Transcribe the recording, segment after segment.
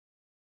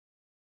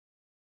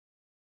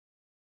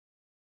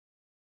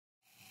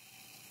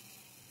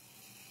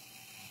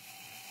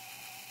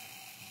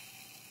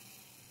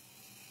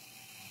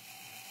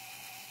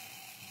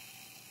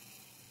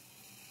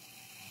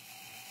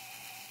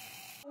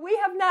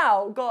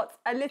now got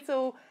a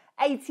little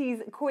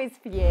 80s quiz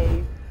for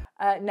you,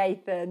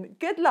 Nathan.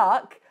 Good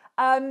luck.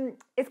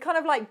 It's kind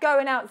of like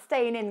going out,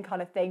 staying in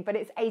kind of thing, but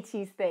it's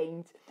 80s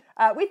themed.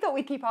 We thought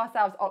we'd keep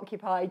ourselves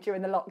occupied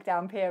during the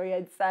lockdown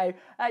period, so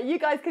you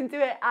guys can do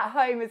it at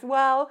home as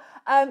well.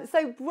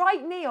 So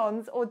bright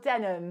neons or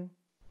denim?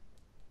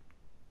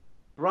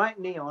 Bright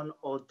neon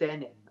or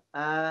denim?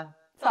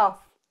 Tough.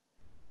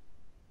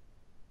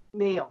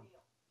 Neon.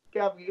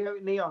 Go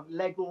neon.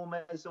 Leg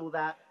warmers, all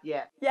that.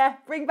 Yeah. Yeah,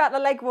 bring back the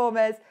leg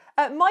warmers.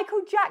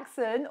 Michael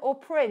Jackson or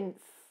Prince?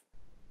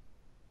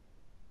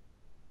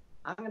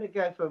 I'm going to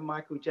go for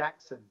Michael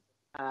Jackson.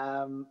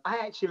 I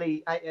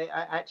actually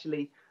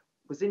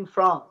was in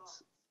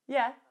France.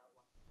 Yeah.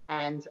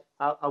 And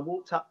I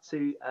walked up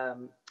to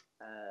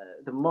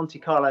the Monte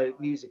Carlo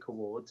Music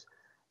Awards,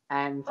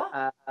 and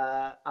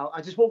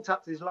I just walked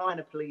up to this line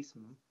of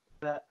policemen,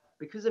 but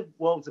because of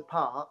Worlds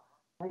Apart,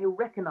 they all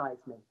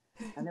recognised me.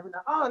 And they were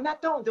like, "Oh,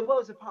 Nathan, the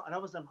Worlds Apart," and I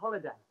was on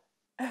holiday.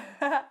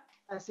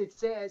 I said,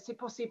 "C'est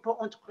possible pour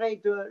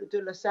entrer de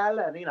la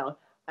salle," you know,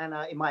 and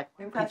in my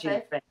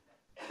pidgin French.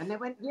 And they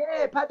went,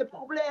 "Yeah, pas de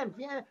problème,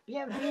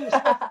 bienvenue."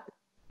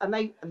 and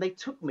they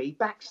took me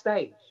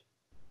backstage.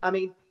 I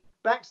mean,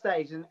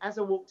 backstage, and as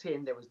I walked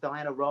in, there was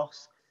Diana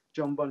Ross,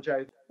 John Bon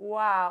Jovi.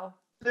 Wow.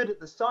 Stood at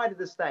the side of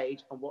the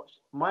stage and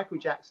watched Michael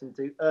Jackson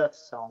do Earth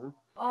Song.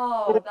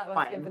 Oh, that must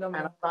have been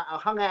phenomenal. And I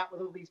hung out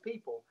with all these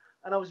people,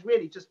 and I was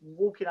really just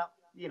walking up,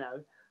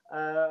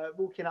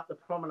 walking up the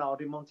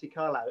promenade in Monte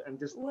Carlo, and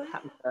just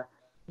happened to,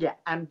 yeah.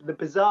 And the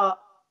bizarre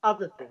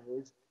other thing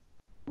is,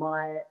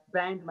 my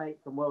bandmate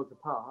from Worlds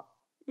Apart,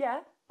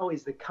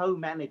 is the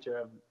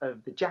co-manager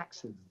of the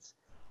Jacksons.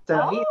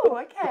 So he's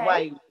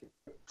away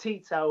with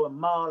Tito and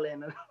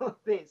Marlon and all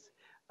this,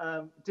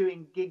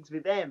 doing gigs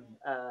with them.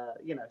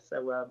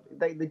 So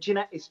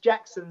it's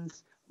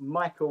Jackson's,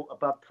 Michael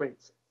above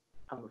Prince,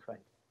 I'm afraid.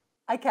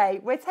 Okay,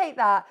 we'll take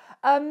that.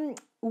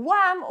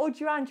 Wham or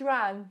Duran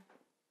Duran?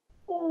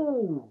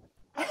 Ooh,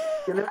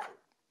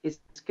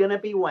 it's gonna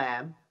be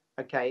Wham.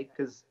 Okay,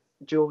 because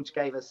George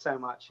gave us so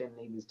much, and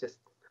he was just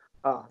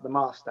the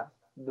master.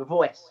 The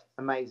voice,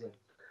 amazing.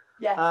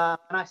 Yeah.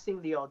 And I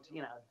sing the odd,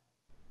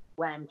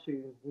 Wham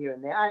tune here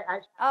and there.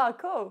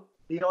 Cool.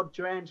 The odd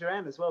Duran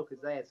Duran as well,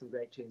 because they had some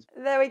great tunes.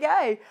 There we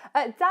go.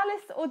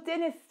 Dallas or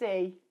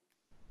Dynasty?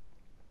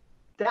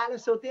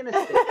 Dallas or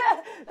Dynasty?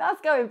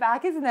 That's going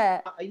back, isn't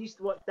it? I used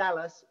to watch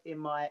Dallas in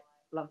my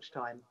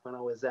lunchtime when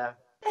I was. I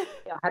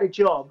had a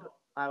job.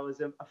 I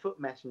was a foot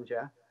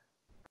messenger.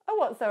 Oh,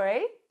 what?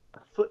 Sorry. A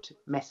foot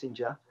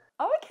messenger.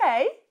 Oh,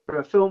 okay. For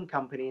a film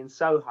company in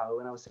Soho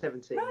when I was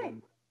 17, right.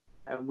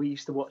 and we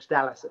used to watch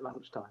Dallas at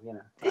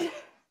lunchtime.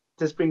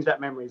 Just brings back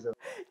memories of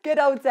good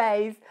old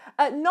days.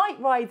 Knight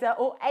Rider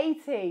or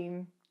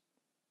A-Team?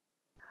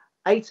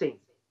 A-Team.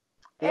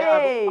 Yeah,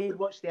 hey. I would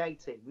watch the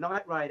A-Team.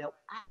 Knight Rider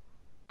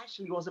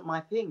actually wasn't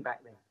my thing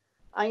back then.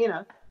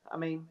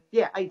 A-Team.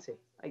 A-Team.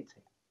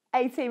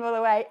 A-Team all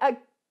the way.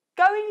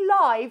 Going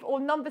live or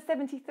number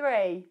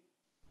 73?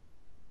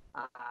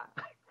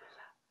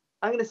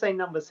 I'm going to say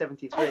number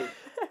 73.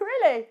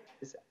 Really?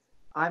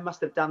 I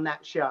must have done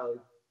that show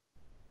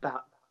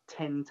about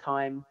 10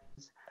 times.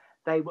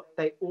 They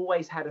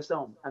always had us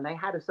on, and they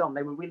had us on.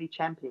 They were really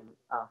championing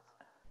us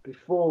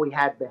before we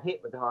had the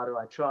hit with The Harder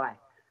I Try.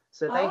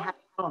 So they had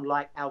us on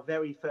like our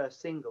very first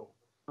single,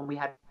 and we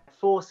had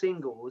 4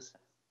 singles,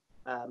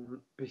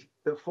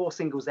 the 4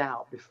 singles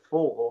out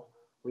before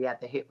we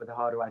had the hit with The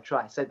Harder I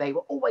Try. So they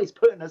were always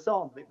putting us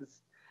on. It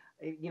was,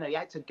 you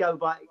had to go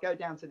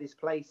down to this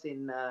place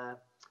in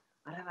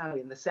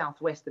in the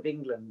southwest of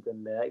England,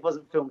 and it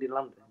wasn't filmed in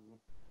London.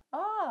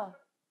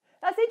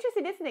 That's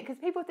interesting, isn't it? Because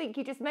people think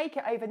you just make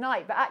it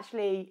overnight, but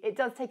actually it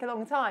does take a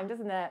long time,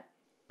 doesn't it?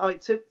 Oh,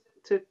 it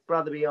took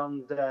Brother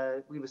Beyond.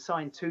 We were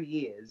signed 2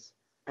 years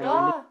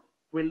and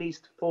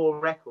released 4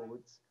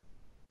 records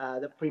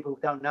that people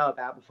don't know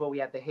about before we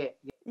had the hit.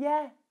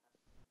 Yeah,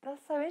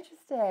 that's so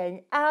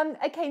interesting.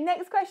 Okay,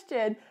 next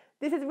question.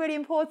 This is really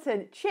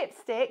important.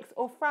 Chipsticks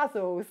or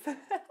Frazzles?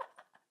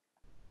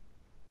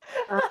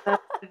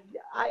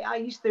 I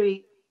used to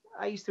eat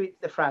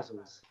the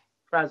Frazzles.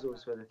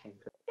 Frazzles were the thing.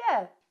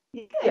 Yeah.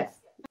 Good. Yeah.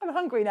 I'm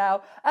hungry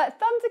now.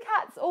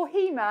 Thundercats or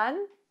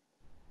He-Man?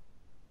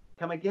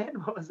 Come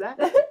again? What was that?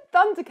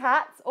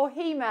 Thundercats or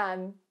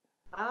He-Man?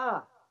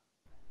 I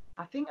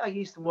think I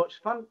used to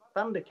watch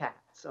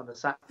Thundercats on a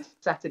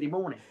Saturday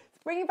morning.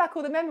 It's bringing back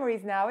all the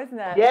memories now, isn't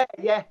it?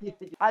 Yeah.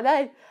 I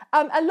know.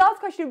 And last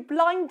question,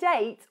 blind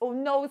date or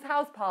Noel's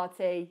house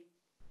party?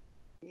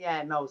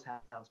 Yeah, Noel's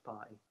house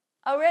party.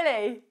 Oh,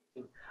 really?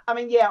 I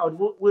mean, yeah, I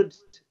would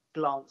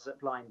glance at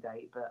blind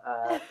date,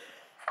 but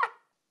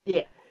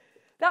yeah.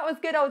 That was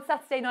good old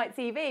Saturday night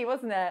TV,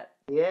 wasn't it?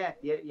 Yeah.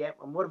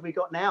 And what have we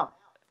got now?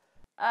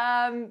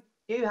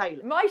 You,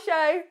 Hayley. My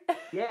show.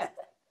 Yeah.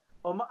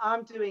 Well,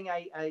 I'm doing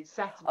a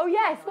Saturday. Oh,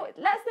 yes.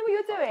 Let's know what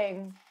you're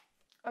doing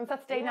on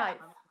Saturday night.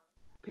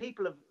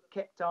 People have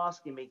kept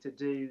asking me to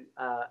do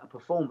a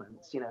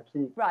performance,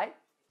 right.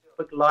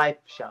 Book live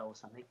show or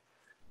something.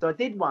 So I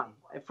did one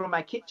from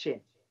my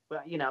kitchen.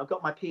 But, I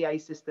got my PA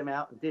system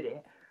out and did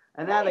it.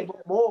 And now they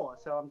want more,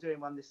 so I'm doing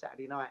one this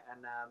Saturday night,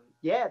 and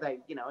yeah, they,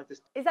 you know,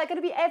 just. Is that going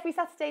to be every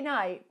Saturday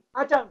night?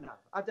 I don't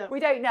know.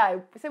 We don't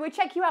know. So we'll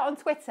check you out on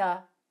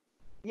Twitter.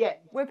 Yeah.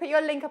 We'll put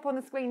your link up on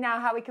the screen now,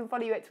 how we can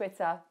follow you at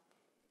Twitter. I am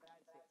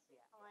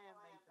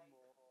Nathan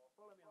Moore.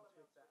 Follow me on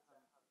Twitter.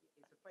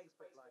 It's a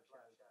Facebook live show.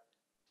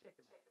 Check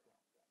it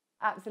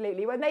out.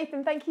 Absolutely. Well,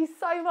 Nathan, thank you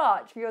so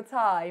much for your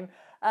time.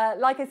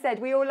 Like I said,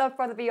 we all love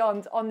Brother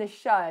Beyond on this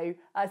show,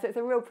 so it's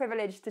a real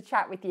privilege to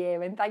chat with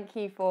you, and thank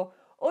you for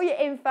all your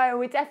info, and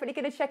we're definitely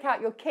going to check out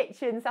your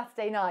kitchen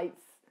Saturday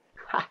nights.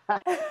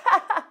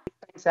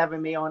 Thanks for having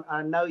me on.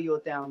 I know you're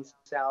down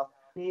south,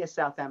 near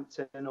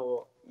Southampton,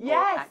 or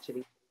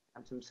actually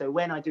Southampton. So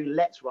when I do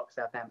Let's Rock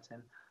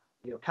Southampton,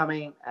 you're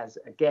coming as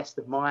a guest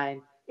of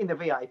mine in the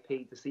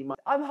VIP to see my...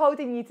 I'm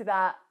holding you to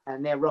that.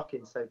 And they're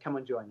rocking, so come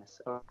and join us.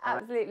 All right.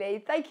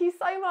 Absolutely. Thank you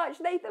so much,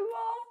 Nathan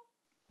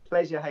Moore.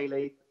 Pleasure,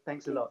 Hayley.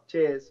 Thanks a lot.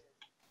 Cheers.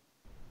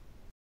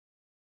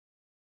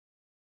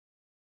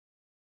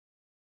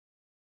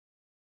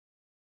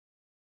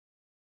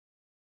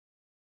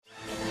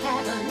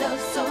 Had a love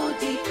so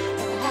deep,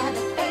 never had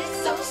a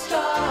face so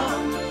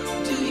strong.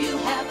 Do you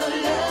have a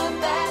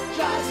love that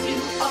drives you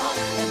on?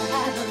 Never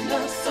had a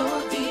love so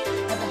deep,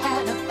 never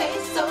had a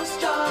face so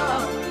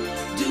strong.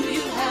 Do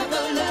you have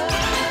a love?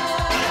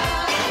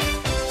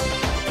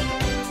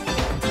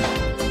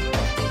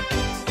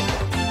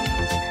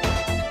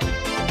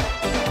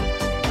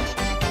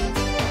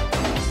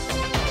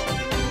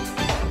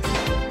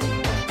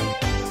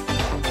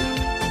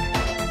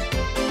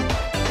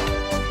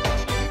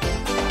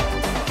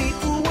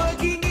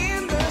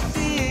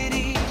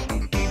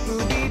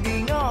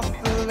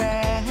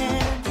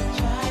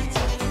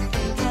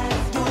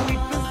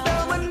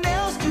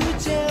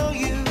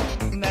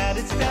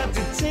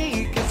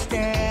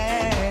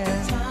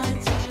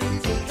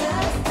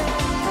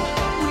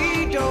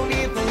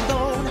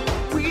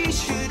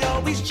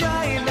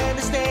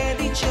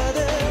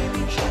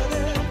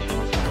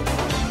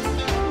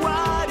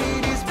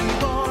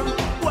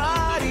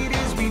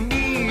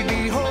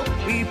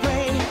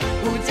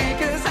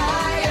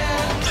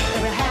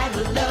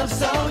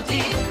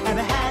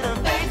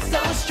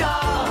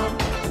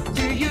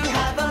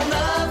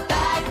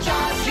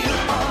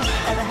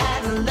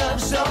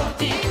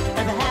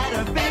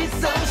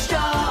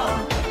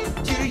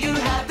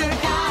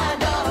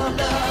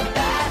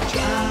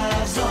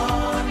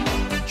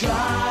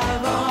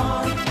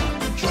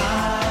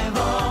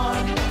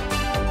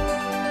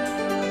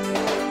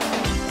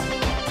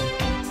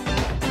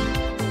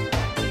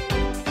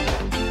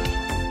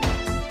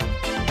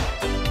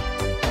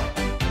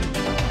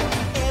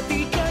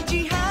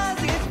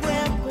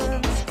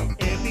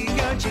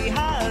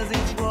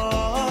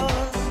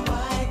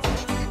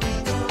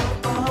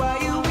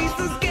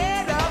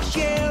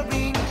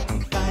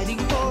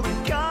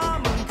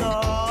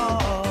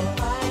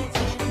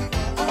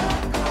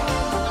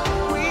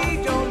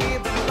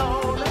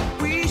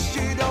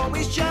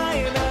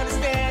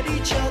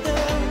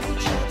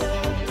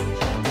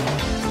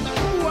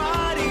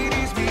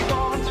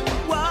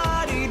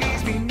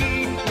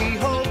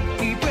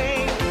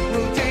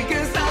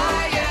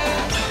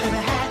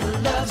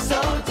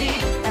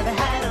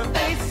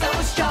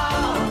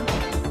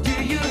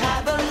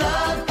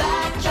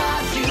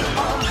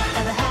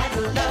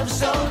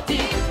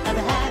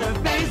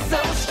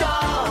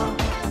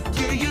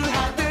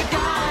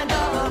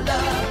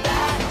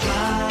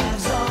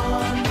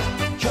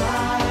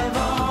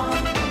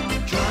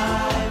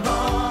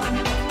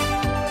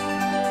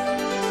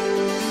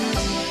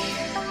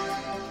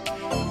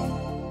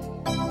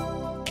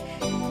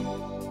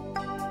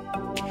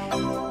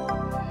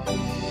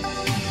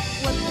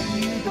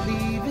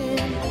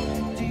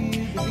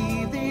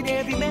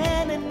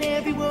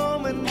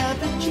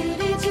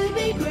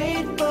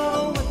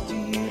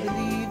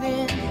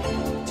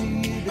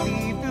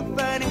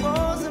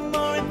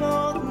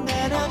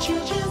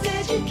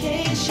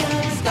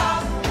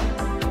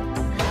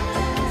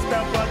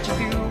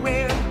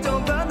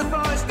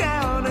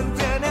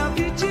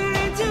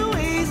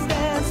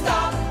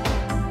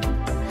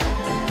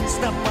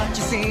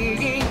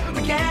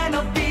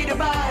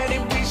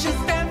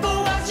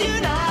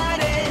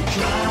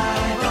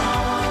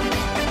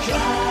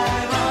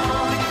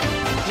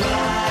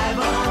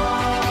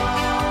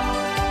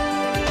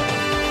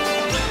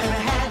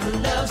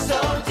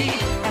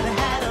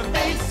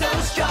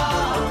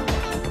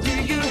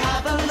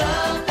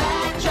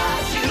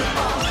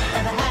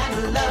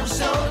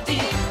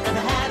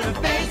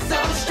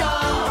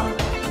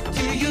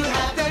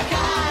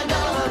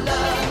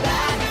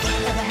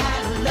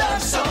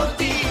 So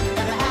deep,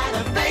 never had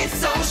a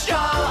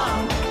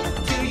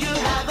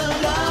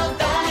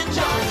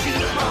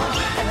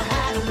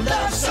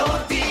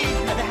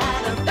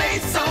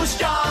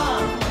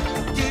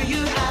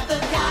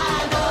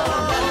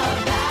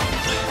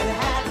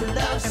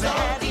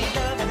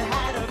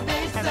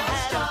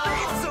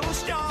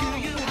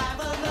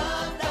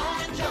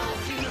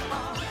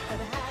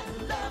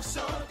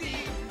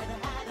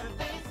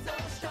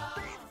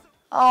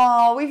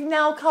Oh, we've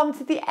now come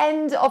to the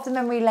end of the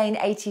Memory Lane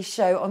 80s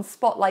show on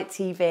Spotlight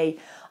TV.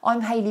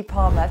 I'm Hayley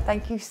Palmer.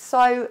 Thank you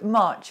so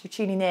much for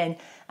tuning in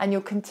and your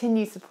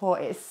continued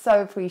support. It is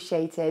so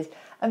appreciated.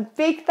 And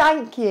big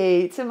thank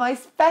you to my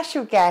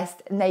special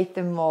guest,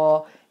 Nathan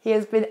Moore. He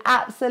has been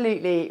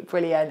absolutely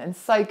brilliant and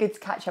so good to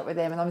catch up with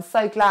him. And I'm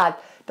so glad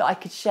that I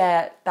could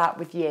share that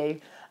with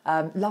you.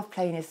 Love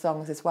playing his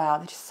songs as well.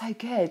 They're just so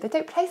good. They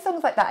don't play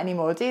songs like that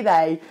anymore, do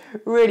they?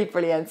 Really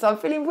brilliant. So I'm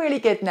feeling really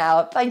good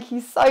now. Thank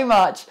you so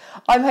much.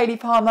 I'm Hayley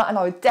Palmer and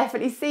I will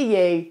definitely see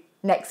you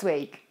next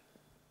week.